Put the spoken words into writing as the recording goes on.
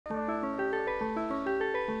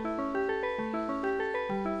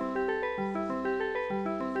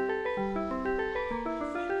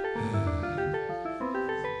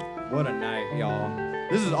What a night, y'all.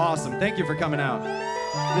 This is awesome. Thank you for coming out.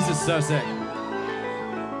 This is so sick.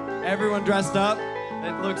 Everyone dressed up.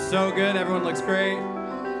 It looks so good. Everyone looks great.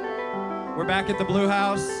 We're back at the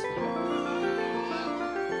Bluehouse.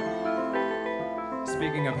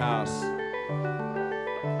 Speaking of house.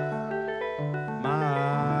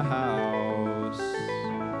 My house.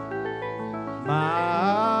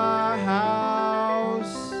 My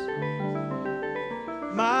house.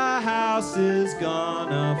 My house is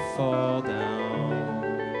gonna fall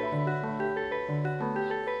down.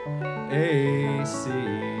 AC.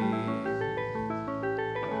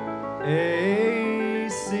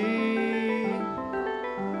 AC.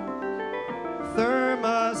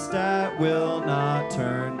 Thermostat will not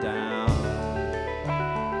turn down.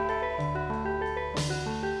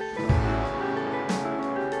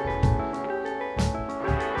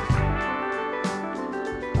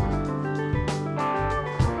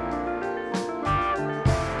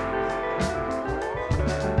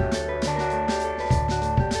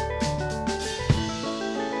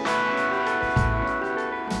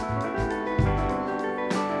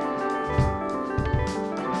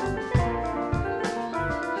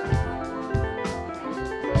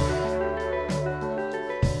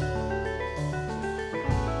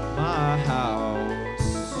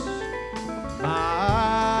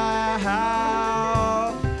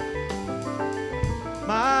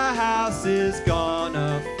 Is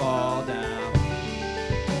gonna fall down.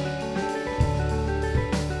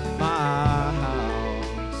 My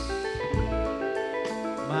house.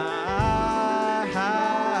 My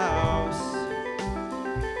house.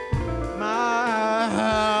 My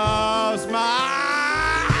house. My house.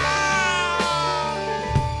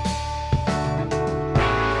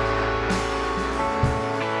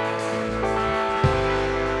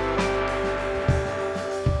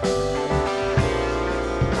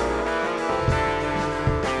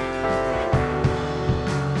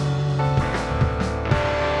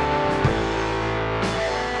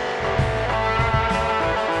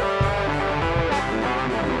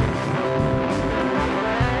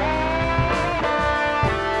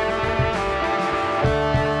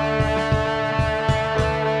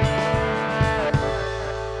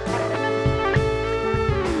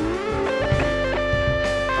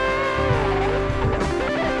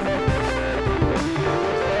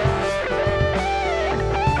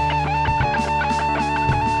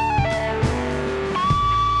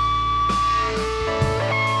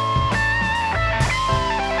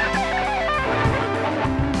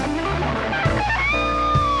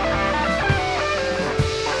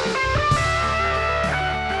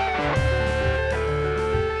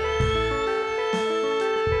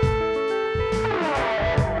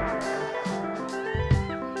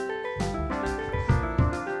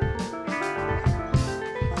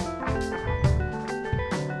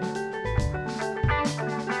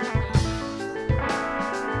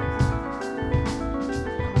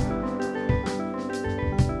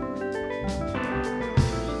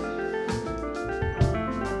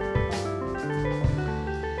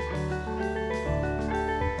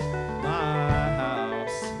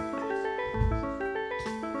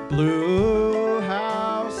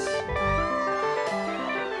 Bluehouse.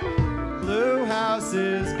 Bluehouse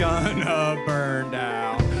is gonna burn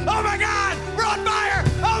down. Oh my God! We're on fire!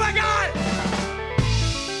 Oh my God!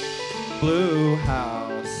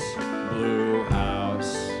 Bluehouse.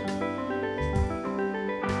 Bluehouse.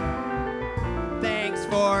 Thanks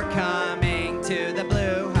for coming to the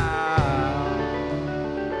Bluehouse.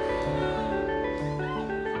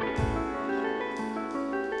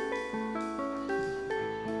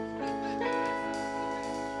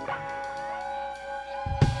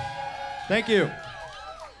 Thank you.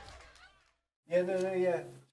 Yeah, no, yeah.